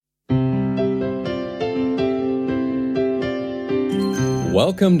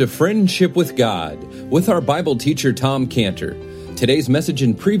Welcome to Friendship with God with our Bible teacher Tom Cantor. Today's message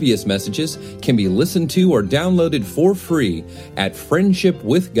and previous messages can be listened to or downloaded for free at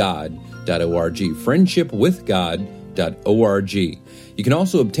friendshipwithgod.org, friendshipwithgod.org. You can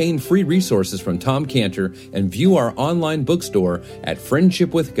also obtain free resources from Tom Cantor and view our online bookstore at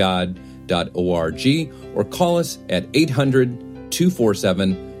friendshipwithgod.org or call us at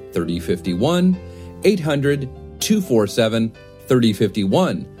 800-247-3051, 800-247-3051.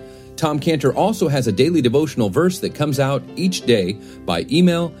 Tom Cantor also has a daily devotional verse that comes out each day by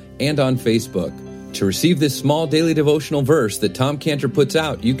email and on Facebook. To receive this small daily devotional verse that Tom Cantor puts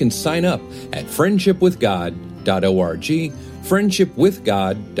out, you can sign up at friendshipwithgod.org,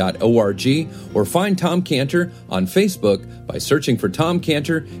 friendshipwithgod.org, or find Tom Cantor on Facebook by searching for Tom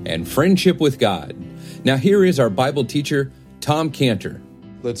Cantor and Friendship with God. Now here is our Bible teacher, Tom Cantor.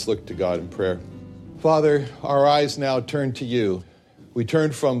 Let's look to God in prayer. Father, our eyes now turn to you. We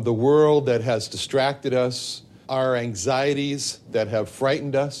turn from the world that has distracted us, our anxieties that have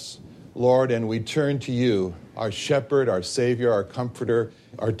frightened us, Lord, and we turn to you, our shepherd, our savior, our comforter,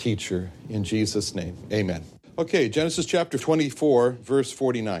 our teacher. In Jesus' name, amen. Okay, Genesis chapter 24, verse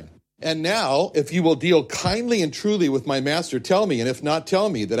 49. And now, if you will deal kindly and truly with my master, tell me, and if not, tell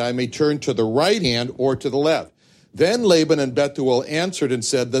me, that I may turn to the right hand or to the left. Then Laban and Bethuel answered and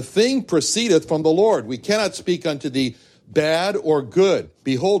said, the thing proceedeth from the Lord. We cannot speak unto thee bad or good.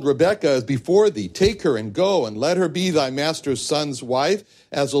 Behold, Rebekah is before thee. Take her and go, and let her be thy master's son's wife,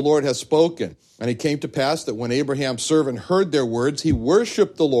 as the Lord has spoken. And it came to pass that when Abraham's servant heard their words, he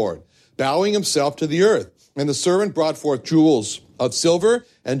worshipped the Lord, bowing himself to the earth. And the servant brought forth jewels of silver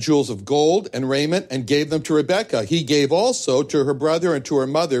and jewels of gold and raiment, and gave them to Rebekah. He gave also to her brother and to her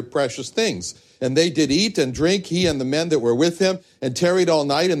mother precious things. And they did eat and drink, he and the men that were with him, and tarried all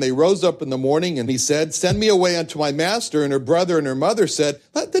night. And they rose up in the morning, and he said, send me away unto my master. And her brother and her mother said,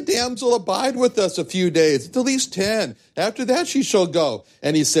 let the damsel abide with us a few days, at the least 10. After that she shall go.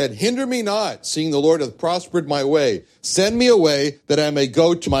 And he said, hinder me not, seeing the Lord hath prospered my way. Send me away, that I may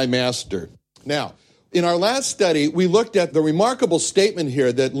go to my master. Now, in our last study, we looked at the remarkable statement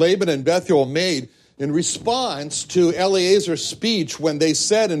here that Laban and Bethuel made in response to Eliezer's speech when they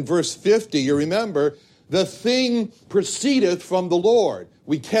said in verse 50, you remember, the thing proceedeth from the Lord.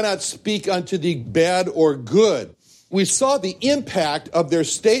 We cannot speak unto thee bad or good. We saw the impact of their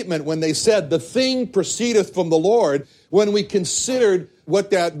statement when they said, the thing proceedeth from the Lord, when we considered what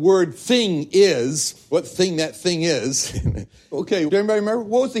that word thing is, what thing that thing is. Okay, does anybody remember?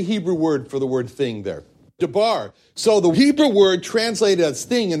 What was the Hebrew word for the word thing there? Debar. So the Hebrew word translated as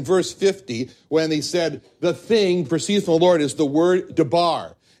thing in verse 50, when he said the thing proceeds from the Lord, is the word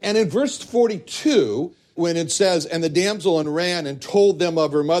debar. And in verse 42, when it says, and the damsel ran and told them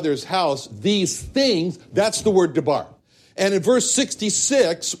of her mother's house, these things, that's the word debar. And in verse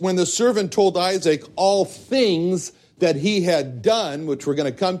 66, when the servant told Isaac all things that he had done, which we're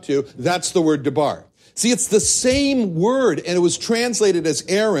going to come to, that's the word debar. See, it's the same word, and it was translated as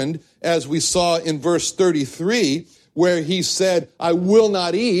errand, as we saw in verse 33, where he said, I will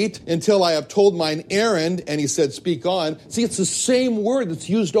not eat until I have told mine errand, and he said, speak on. See, it's the same word that's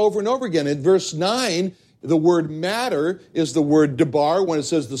used over and over again. In verse 9, the word matter is the word debar, when it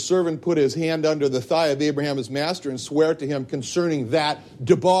says the servant put his hand under the thigh of Abraham his master and sware to him concerning that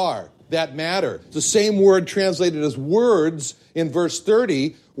debar, that matter. It's the same word translated as words in verse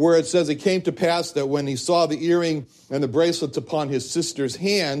 30, where it says it came to pass that when he saw the earring and the bracelets upon his sister's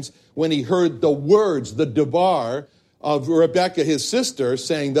hands, when he heard the words, the debar, of Rebekah his sister,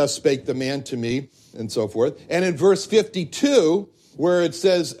 saying, thus spake the man to me, and so forth. And in verse 52, where it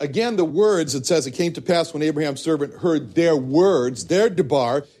says, again the words, it says, it came to pass when Abraham's servant heard their words, their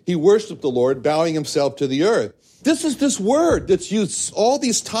debar, he worshiped the Lord, bowing himself to the earth. This is this word that's used all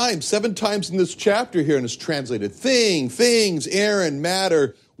these times, 7 times in this chapter here, and it's translated thing, things, errand,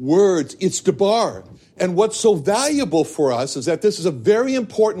 matter, words. It's debar. And what's so valuable for us is that this is a very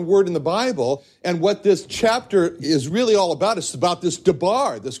important word in the Bible, and what this chapter is really all about is about this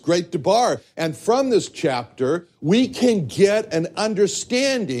debar, this great debar. And from this chapter, we can get an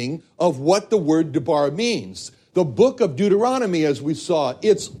understanding of what the word debar means. The book of Deuteronomy, as we saw,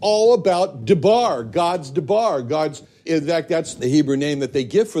 it's all about debar, God's debar. In fact, that's the Hebrew name that they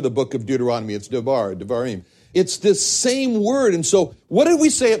give for the book of Deuteronomy. It's debar, devarim. It's this same word. And so what did we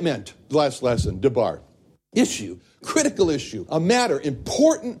say it meant? Last lesson, debar. Issue, critical issue, a matter,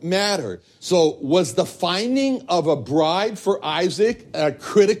 important matter. So was the finding of a bride for Isaac a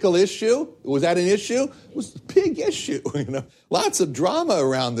critical issue? Was that an issue? It was a big issue. Lots of drama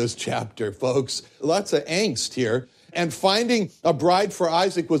around this chapter, folks. Lots of angst here. And finding a bride for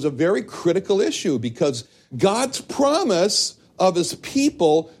Isaac was a very critical issue because God's promise of his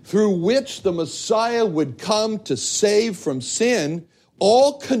people through which the Messiah would come to save from sin,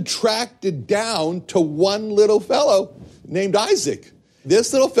 all contracted down to one little fellow named Isaac.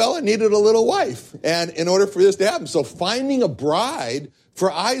 This little fellow needed a little wife, and in order for this to happen, so finding a bride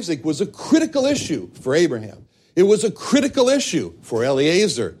for Isaac was a critical issue for Abraham. It was a critical issue for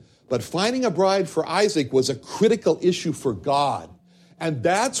Eliezer, but finding a bride for Isaac was a critical issue for God. And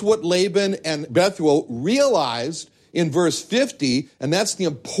that's what Laban and Bethuel realized in verse 50, and that's the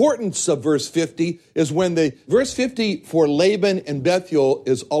importance of verse 50, is when verse 50 for Laban and Bethuel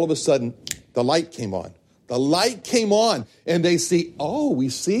is all of a sudden, the light came on. The light came on, and they see, we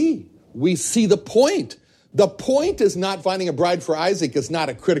see the point. The point is not finding a bride for Isaac is not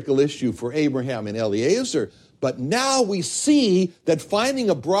a critical issue for Abraham and Eliezer, but now we see that finding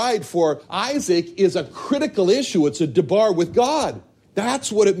a bride for Isaac is a critical issue. It's a debar with God.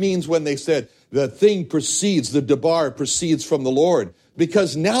 That's what it means when they said, the debar proceeds from the Lord.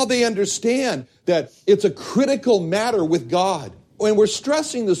 Because now they understand that it's a critical matter with God. And we're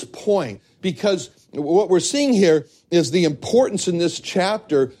stressing this point because what we're seeing here is the importance in this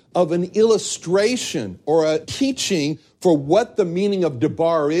chapter of an illustration or a teaching for what the meaning of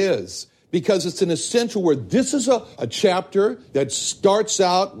debar is. Because it's an essential word. This is a chapter that starts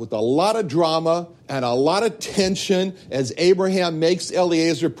out with a lot of drama and a lot of tension as Abraham makes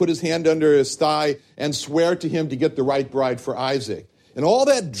Eliezer put his hand under his thigh and swear to him to get the right bride for Isaac. And all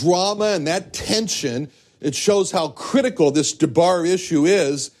that drama and that tension, it shows how critical this debar issue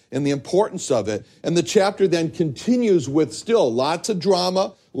is and the importance of it. And the chapter then continues with still lots of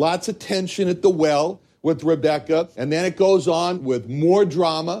drama, lots of tension at the well with Rebekah, and then it goes on with more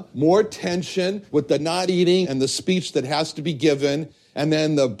drama, more tension with the not eating and the speech that has to be given, and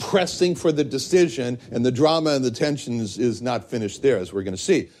then the pressing for the decision, and the drama and the tension is not finished there, as we're going to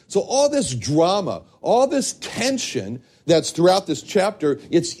see. So all this drama, all this tension that's throughout this chapter,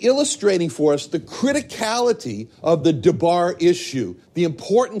 it's illustrating for us the criticality of the debar issue, the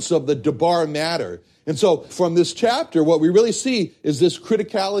importance of the debar matter. And so from this chapter, what we really see is this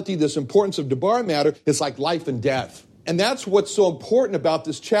criticality, this importance of debar matter. It's like life and death. And that's what's so important about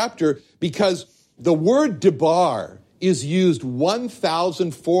this chapter, because the word debar is used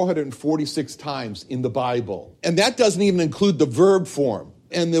 1,446 times in the Bible. And that doesn't even include the verb form.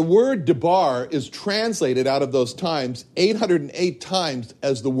 And the word debar is translated out of those times 808 times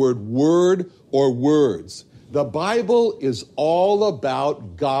as the word or words. The Bible is all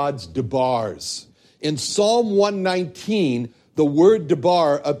about God's debars. In Psalm 119, the word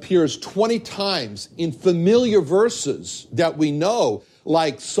debar appears 20 times in familiar verses that we know,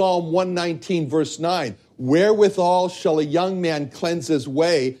 like Psalm 119, verse 9. Wherewithal shall a young man cleanse his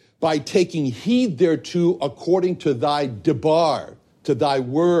way? By taking heed thereto according to thy debar, to thy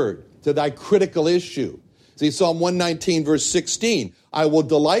word, to thy critical issue. See, Psalm 119, verse 16. I will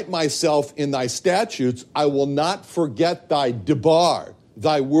delight myself in thy statutes. I will not forget thy debar,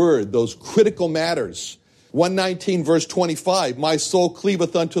 thy word, those critical matters. 119 verse 25, my soul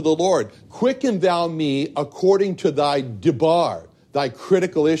cleaveth unto the Lord. Quicken thou me according to thy debar, thy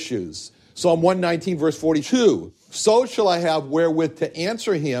critical issues. Psalm 119 verse 42, so shall I have wherewith to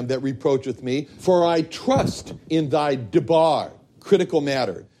answer him that reproacheth me, for I trust in thy debar, critical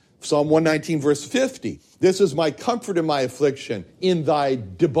matter. Psalm 119 verse 50, this is my comfort in my affliction, in thy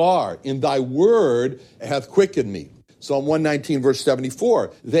debar, in thy word hath quickened me. Psalm 119, verse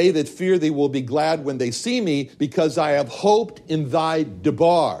 74, they that fear thee will be glad when they see me, because I have hoped in thy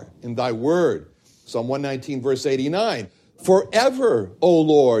debar, in thy word. Psalm 119, verse 89, forever, O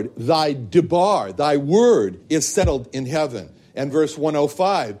Lord, thy debar, thy word is settled in heaven. And verse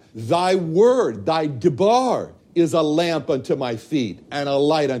 105, thy word, thy debar is a lamp unto my feet and a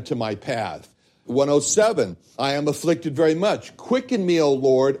light unto my path. 107, I am afflicted very much. Quicken me, O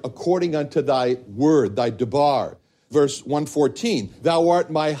Lord, according unto thy word, thy debar. Verse 114, thou art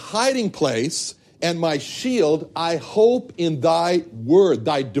my hiding place and my shield. I hope in thy word,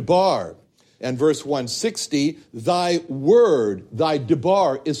 thy debar. And verse 160, thy word, thy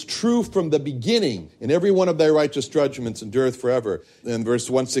debar is true from the beginning, and every one of thy righteous judgments endureth forever. And verse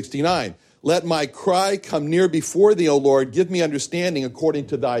 169, let my cry come near before thee, O Lord. Give me understanding according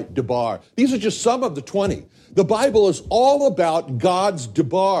to thy debar. These are just some of the 20. The Bible is all about God's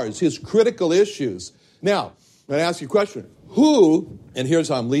debars, his critical issues. Now, I'm going to ask you a question. Who, and here's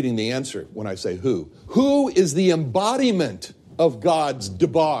how I'm leading the answer when I say who is the embodiment of God's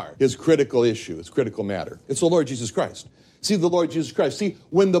debar, his critical issue, his critical matter? It's the Lord Jesus Christ. See, the Lord Jesus Christ. See,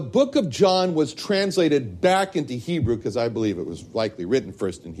 when the book of John was translated back into Hebrew, because I believe it was likely written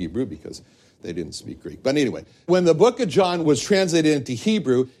first in Hebrew, because They didn't speak Greek. But anyway, when the book of John was translated into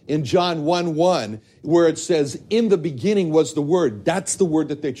Hebrew, in John 1:1, where it says, in the beginning was the Word, that's the word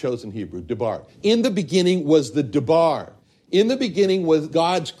that they chose in Hebrew, debar. In the beginning was the debar. In the beginning was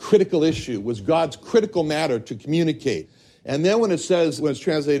God's critical issue, was God's critical matter to communicate. And then when it says, when it's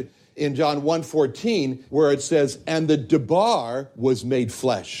translated in John 1:14, where it says, and the debar was made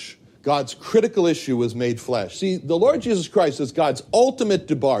flesh. God's critical issue was made flesh. See, the Lord Jesus Christ is God's ultimate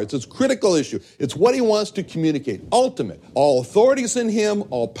debar. It's his critical issue. It's what he wants to communicate. Ultimate. All authorities in him,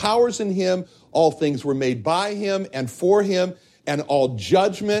 all powers in him, all things were made by him and for him, and all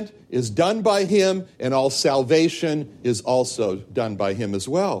judgment is done by him, and all salvation is also done by him as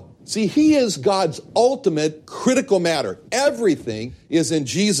well. See, he is God's ultimate critical matter. Everything is in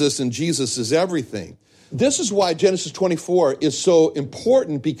Jesus, and Jesus is everything. This is why Genesis 24 is so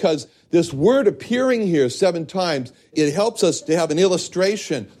important, because this word appearing here 7 times, it helps us to have an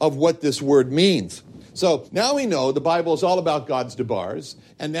illustration of what this word means. So now we know the Bible is all about God's debars,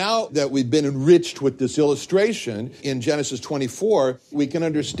 and now that we've been enriched with this illustration in Genesis 24, we can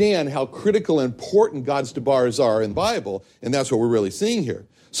understand how critical and important God's debars are in the Bible, and that's what we're really seeing here.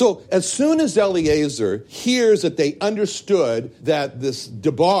 So as soon as Eliezer hears that they understood that this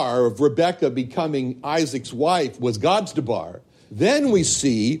debar of Rebekah becoming Isaac's wife was God's debar, then we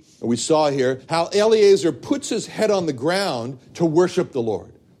saw here, how Eliezer puts his head on the ground to worship the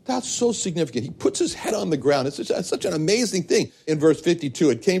Lord. That's so significant. He puts his head on the ground. It's such an amazing thing. In verse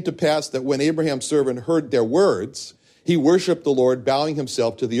 52, it came to pass that when Abraham's servant heard their words, he worshiped the Lord, bowing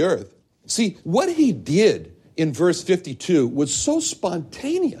himself to the earth. See, what he did in verse 52 was so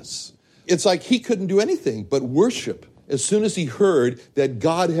spontaneous. It's like he couldn't do anything but worship as soon as he heard that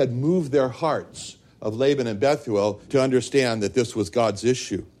God had moved their hearts of Laban and Bethuel to understand that this was God's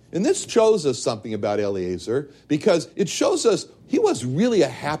issue. And this shows us something about Eliezer, because it shows us he was really a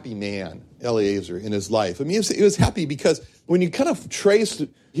happy man, Eliezer, in his life. I mean, he was happy because when you kind of trace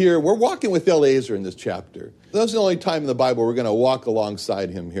here, we're walking with Eliezer in this chapter. That's the only time in the Bible we're going to walk alongside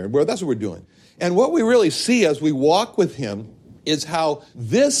him here. Well, that's what we're doing. And what we really see as we walk with him is how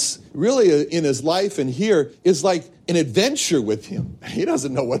this really in his life and here is like an adventure with him. He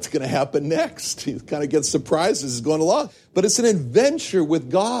doesn't know what's going to happen next. He kind of gets surprised as he's going along. But it's an adventure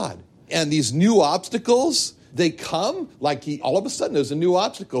with God. And these new obstacles, they come like all of a sudden there's a new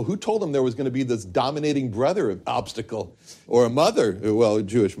obstacle. Who told him there was going to be this dominating brother obstacle or a mother? Well, a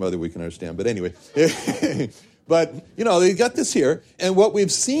Jewish mother we can understand. But anyway. But, they got this here. And what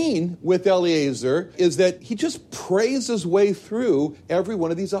we've seen with Eliezer is that he just prays his way through every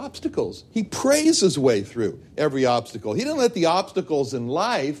one of these obstacles. He prays his way through every obstacle. He didn't let the obstacles in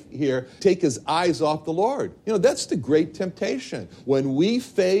life here take his eyes off the Lord. That's the great temptation. When we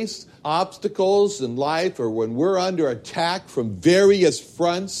face obstacles in life, or when we're under attack from various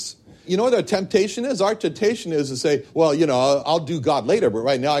fronts, you know what our temptation is? Our temptation is to say, well, I'll do God later, but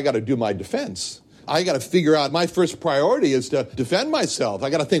right now I got to do my defense. I got to figure out, my first priority is to defend myself. I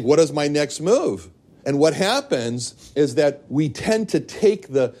got to think, what is my next move? And what happens is that we tend to take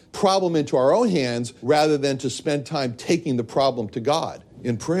the problem into our own hands rather than to spend time taking the problem to God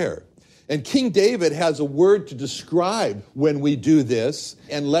in prayer. And King David has a word to describe when we do this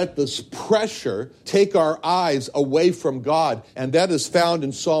and let this pressure take our eyes away from God. And that is found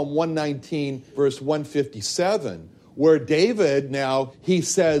in Psalm 119, verse 157, where David now, he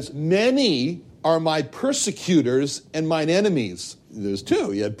says, many are my persecutors and mine enemies. There's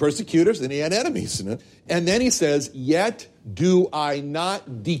two. He had persecutors and he had enemies. And then he says, yet do I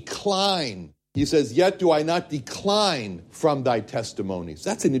not decline. He says, yet do I not decline from thy testimonies.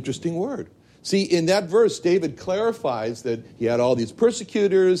 That's an interesting word. See, in that verse, David clarifies that he had all these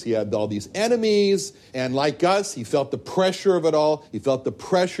persecutors, he had all these enemies, and like us, he felt the pressure of it all. He felt the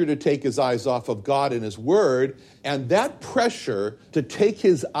pressure to take his eyes off of God and his word, and that pressure to take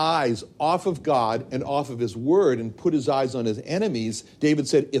his eyes off of God and off of his word and put his eyes on his enemies, David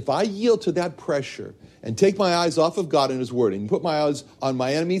said, if I yield to that pressure and take my eyes off of God and his word and put my eyes on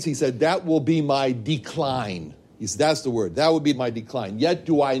my enemies, he said, that will be my decline. He said, that's the word. That would be my decline. Yet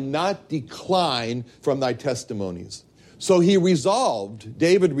do I not decline from thy testimonies. So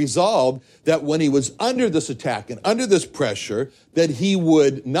David resolved that when he was under this attack and under this pressure, that he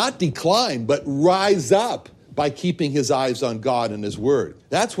would not decline, but rise up by keeping his eyes on God and his word.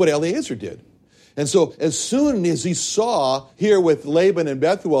 That's what Eliezer did. And so as soon as he saw here with Laban and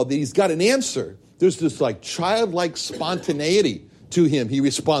Bethuel that he's got an answer, there's this like childlike spontaneity to him. He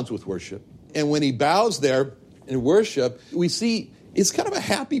responds with worship. And when he bows there, in worship, we see he's kind of a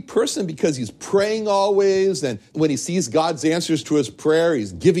happy person because he's praying always. And when he sees God's answers to his prayer,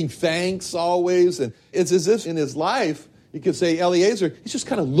 he's giving thanks always. And it's as if in his life, You could say Eliezer, he's just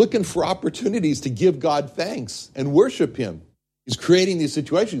kind of looking for opportunities to give God thanks and worship him. He's creating these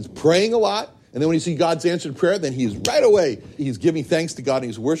situations, praying a lot, and then when you see God's answered prayer, then he's right away, he's giving thanks to God and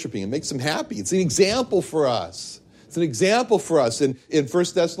he's worshiping. It makes him happy. It's an example for us. It's an example for us. In 1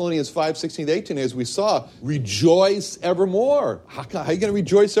 Thessalonians 5, 16 to 18, as we saw, rejoice evermore. How are you going to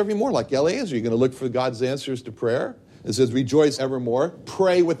rejoice evermore? Like Eliezer, you're going to look for God's answers to prayer? It says, rejoice evermore,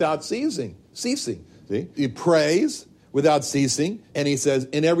 pray without ceasing. See? He prays without ceasing, and he says,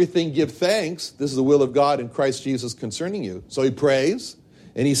 in everything give thanks. This is the will of God in Christ Jesus concerning you. So he prays,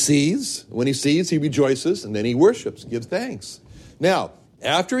 and he sees. When he sees, he rejoices, and then he worships, gives thanks. Now,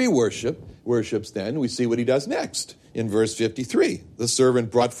 after he worships then, we see what he does next. In verse 53, the servant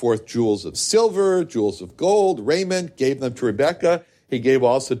brought forth jewels of silver, jewels of gold, raiment, gave them to Rebekah. He gave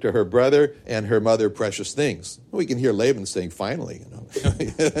also to her brother and her mother precious things. We can hear Laban saying, finally,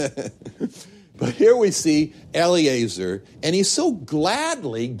 But here we see Eliezer, and he's so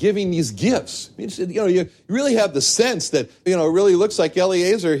gladly giving these gifts. You really have the sense that, it really looks like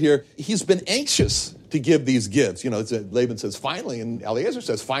Eliezer here, he's been anxious to give these gifts. Laban says, finally, and Eliezer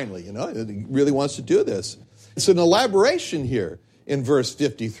says, finally, he really wants to do this. It's an elaboration here in verse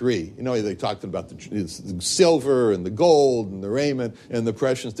 53. They talked about the silver and the gold and the raiment and the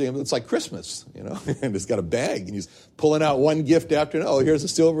precious thing. It's like Christmas, and he's got a bag and he's pulling out one gift after another. Oh, here's the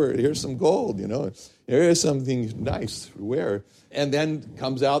silver, here's some gold, here's something nice to wear. And then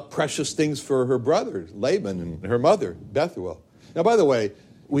comes out precious things for her brother, Laban, and her mother, Bethuel. Now, by the way,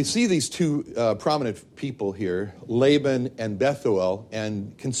 we see these two prominent people here, Laban and Bethuel,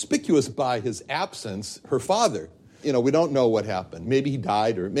 and conspicuous by his absence, her father. We don't know what happened. Maybe he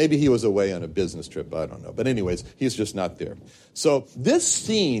died, or maybe he was away on a business trip. I don't know. But anyways, he's just not there. So this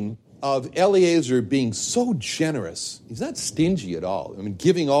scene of Eliezer being so generous, he's not stingy at all.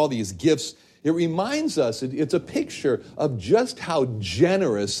 Giving all these gifts, it reminds us, it's a picture of just how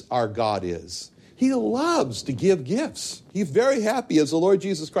generous our God is. He loves to give gifts. He's very happy, as the Lord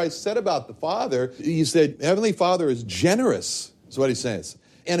Jesus Christ said about the Father. He said, Heavenly Father is generous, is what he says.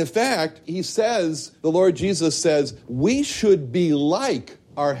 And in fact, the Lord Jesus says, we should be like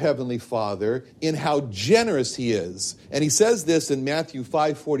our Heavenly Father in how generous he is. And he says this in Matthew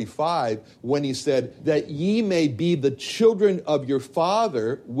 5:45 when he said, that ye may be the children of your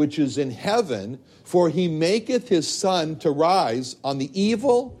Father which is in heaven, for he maketh his sun to rise on the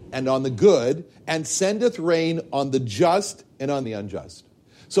evil and on the good, and sendeth rain on the just and on the unjust.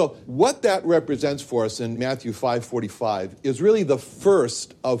 So what that represents for us in Matthew 5:45 is really the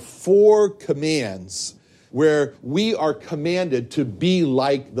first of 4 commands where we are commanded to be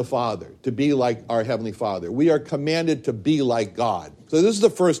like the Father, to be like our Heavenly Father. We are commanded to be like God. So this is the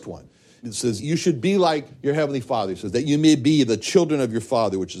first one. It says, you should be like your Heavenly Father. It says that you may be the children of your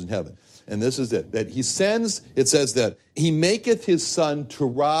Father, which is in heaven. And this is it, that he sends, it says that he maketh his sun to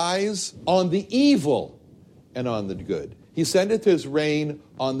rise on the evil and on the good. He sendeth his rain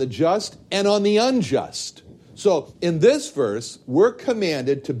on the just and on the unjust. So in this verse, we're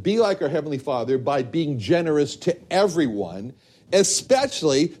commanded to be like our Heavenly Father by being generous to everyone,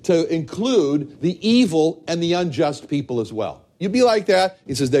 especially to include the evil and the unjust people as well. You be like that,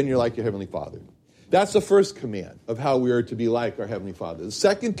 he says, then you're like your Heavenly Father. That's the first command of how we are to be like our Heavenly Father. The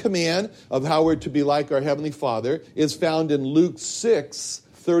second command of how we're to be like our Heavenly Father is found in Luke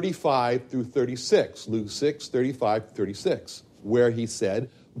 6:35 through 36. Luke 6:35 through 36, where he said,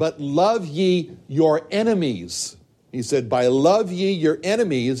 but love ye your enemies. He said, by love ye your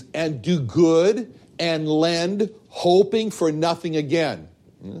enemies, and do good, and lend, hoping for nothing again.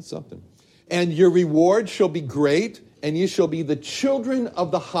 That's something. And your reward shall be great, and ye shall be the children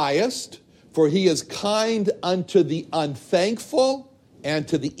of the highest, for he is kind unto the unthankful and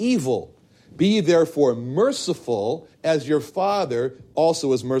to the evil. Be ye therefore merciful, as your Father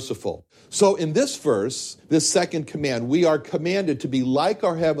also is merciful. So in this verse, this second command, we are commanded to be like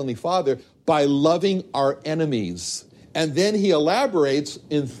our Heavenly Father by loving our enemies. And then he elaborates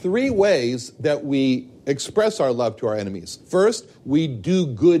in 3 ways that we express our love to our enemies. First, we do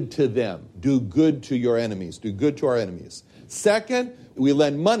good to them. Do good to your enemies. Do good to our enemies. Second, we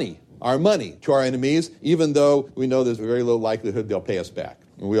lend money, our money, to our enemies, even though we know there's a very low likelihood they'll pay us back.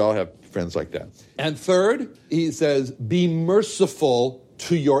 And we all have friends like that. And third, he says, be merciful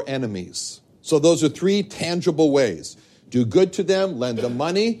to your enemies. So those are 3 tangible ways. Do good to them, lend them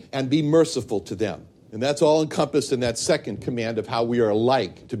money, and be merciful to them. And that's all encompassed in that second command of how we are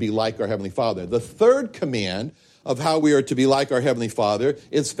to be like our Heavenly Father. The third command of how we are to be like our Heavenly Father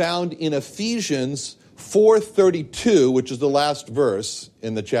is found in Ephesians 4:32, which is the last verse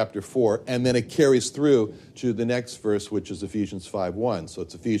in the chapter 4, and then it carries through to the next verse, which is Ephesians 5:1. So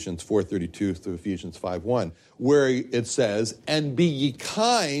it's Ephesians 4:32 through Ephesians 5:1, where it says, "And be ye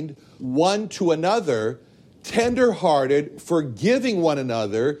kind one to another, tender-hearted, forgiving one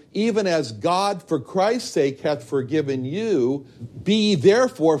another, even as God for Christ's sake hath forgiven you. Be ye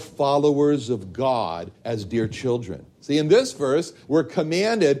therefore followers of God as dear children." See, in this verse, we're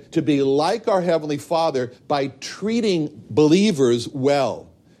commanded to be like our Heavenly Father by treating believers well.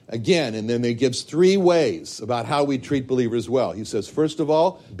 Again, and then he gives 3 ways about how we treat believers well. He says, first of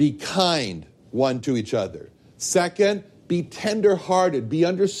all, be kind one to each other. Second, be tender-hearted, be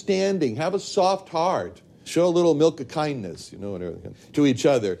understanding, have a soft heart. Show a little milk of kindness, and everything to each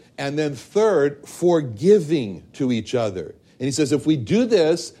other. And then third, forgiving to each other. And he says, if we do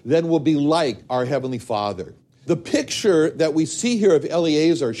this, then we'll be like our Heavenly Father. The picture that we see here of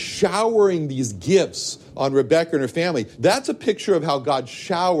Eliezer showering these gifts on Rebekah and her family, that's a picture of how God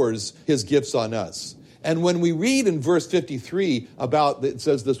showers his gifts on us. And when we read in verse 53 about, it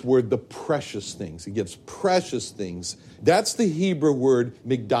says this word, the precious things. He gives precious things. That's the Hebrew word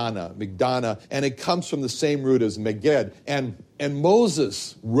migdana, and it comes from the same root as meged. And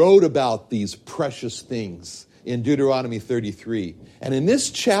Moses wrote about these precious things in Deuteronomy 33. And in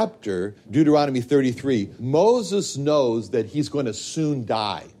this chapter, Deuteronomy 33, Moses knows that he's going to soon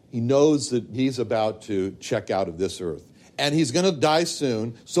die. He knows that he's about to check out of this earth. And he's going to die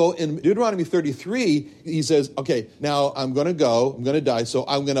soon. So in Deuteronomy 33, he says, okay, now I'm going to die, so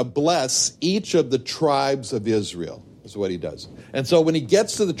I'm going to bless each of the tribes of Israel. That's what he does. And so when he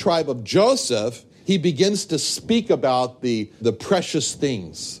gets to the tribe of Joseph, he begins to speak about the precious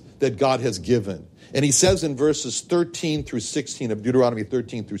things that God has given. And he says in verses 13 through 16 of Deuteronomy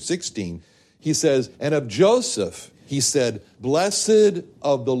 13 through 16, he says, and of Joseph, he said, blessed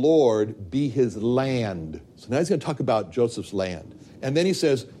of the Lord be his land. So now he's going to talk about Joseph's land. And then he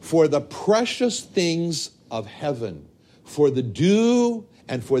says, for the precious things of heaven, for the dew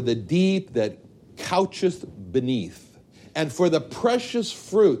and for the deep that coucheth beneath, and for the precious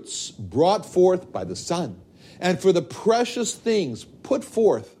fruits brought forth by the sun, and for the precious things put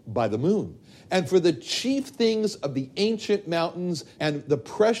forth by the moon, and for the chief things of the ancient mountains, and the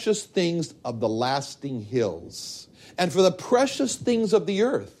precious things of the lasting hills, and for the precious things of the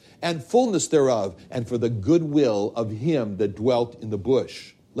earth, and fullness thereof, and for the goodwill of him that dwelt in the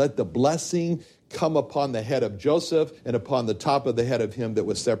bush. Let the blessing come upon the head of Joseph, and upon the top of the head of him that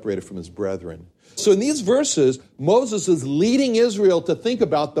was separated from his brethren. So in these verses, Moses is leading Israel to think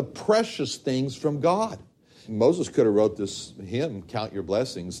about the precious things from God. Moses could have wrote this hymn, Count Your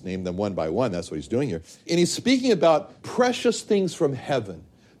Blessings, name them one by one. That's what he's doing here. And he's speaking about precious things from heaven.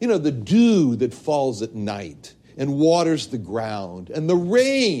 The dew that falls at night and waters the ground, and the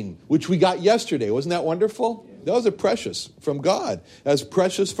rain, which we got yesterday. Wasn't that wonderful? Those are precious from God, as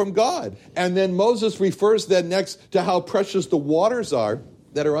precious from God. And then Moses refers then next to how precious the waters are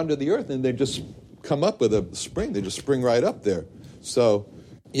that are under the earth, and they just come up with a spring. They just spring right up there. So,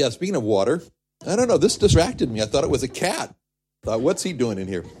 yeah, speaking of water, I don't know, this distracted me. I thought it was a cat. I thought, what's he doing in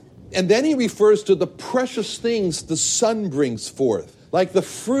here? And then he refers to the precious things the sun brings forth, like the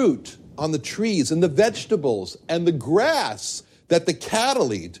fruit on the trees and the vegetables and the grass that the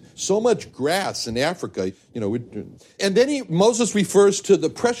cattle eat. So much grass in Africa, And then Moses refers to the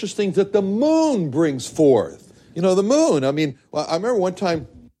precious things that the moon brings forth. The moon. I remember one time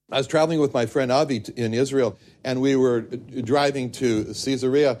I was traveling with my friend Avi in Israel, and we were driving to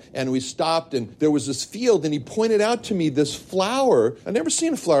Caesarea, and we stopped, and there was this field, and he pointed out to me this flower. I'd never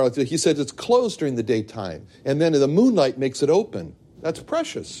seen a flower like that. He said it's closed during the daytime, and then the moonlight makes it open. That's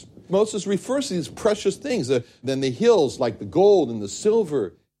precious. Moses refers to these precious things. Then the hills, like the gold and the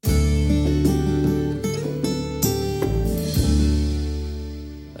silver.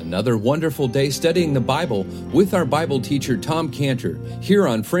 Another wonderful day studying the Bible with our Bible teacher, Tom Cantor, here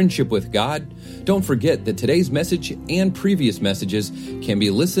on Friendship with God. Don't forget that today's message and previous messages can be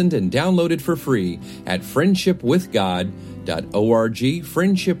listened and downloaded for free at friendshipwithgod.org,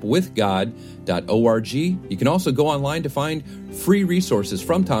 friendshipwithgod.org. You can also go online to find free resources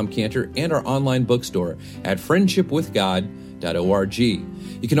from Tom Cantor and our online bookstore at friendshipwithgod.org.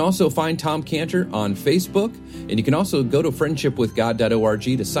 You can also find Tom Cantor on Facebook, and you can also go to friendshipwithgod.org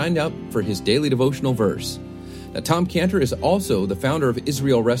to sign up for his daily devotional verse. Now, Tom Cantor is also the founder of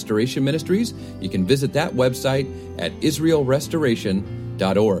Israel Restoration Ministries. You can visit that website at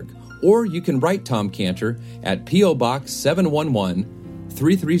israelrestoration.org. Or you can write Tom Cantor at P.O. Box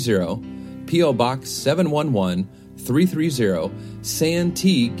 711-330, P.O. Box 711-330, 330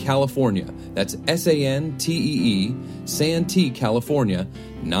 Santee, California. That's Santee, Santee, California,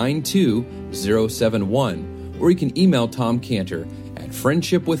 92071. Or you can email Tom Cantor at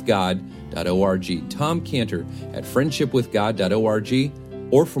friendshipwithgod.org. Tom Cantor at friendshipwithgod.org.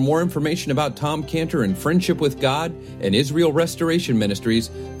 Or for more information about Tom Cantor and Friendship with God and Israel Restoration Ministries,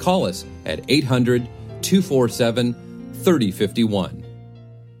 call us at 800-247-3051.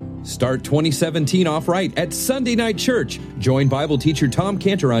 Start 2017 off right at Sunday Night Church. Join Bible teacher Tom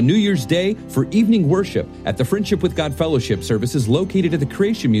Cantor on New Year's Day for evening worship at the Friendship with God Fellowship services located at the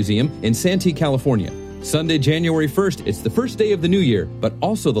Creation Museum in Santee, California. Sunday, January 1st, it's the first day of the new year, but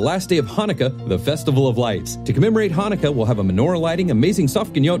also the last day of Hanukkah, the Festival of Lights. To commemorate Hanukkah, we'll have a menorah lighting, amazing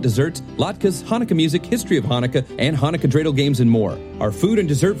safkanyot desserts, latkes, Hanukkah music, history of Hanukkah, and Hanukkah dreidel games and more. Our food and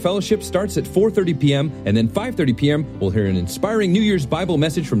dessert fellowship starts at 4:30 p.m., and then 5:30 p.m., we'll hear an inspiring New Year's Bible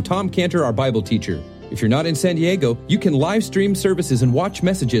message from Tom Cantor, our Bible teacher. If you're not in San Diego, you can live stream services and watch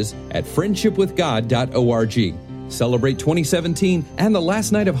messages at friendshipwithgod.org. Celebrate 2017 and the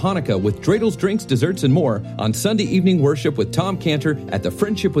last night of Hanukkah with dreidels, drinks, desserts, and more on Sunday evening worship with Tom Cantor at the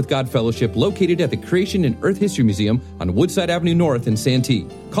Friendship with God Fellowship located at the Creation and Earth History Museum on Woodside Avenue North in Santee.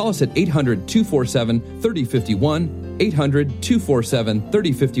 Call us at 800-247-3051,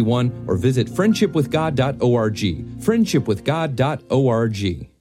 800-247-3051, or visit friendshipwithgod.org. Friendshipwithgod.org.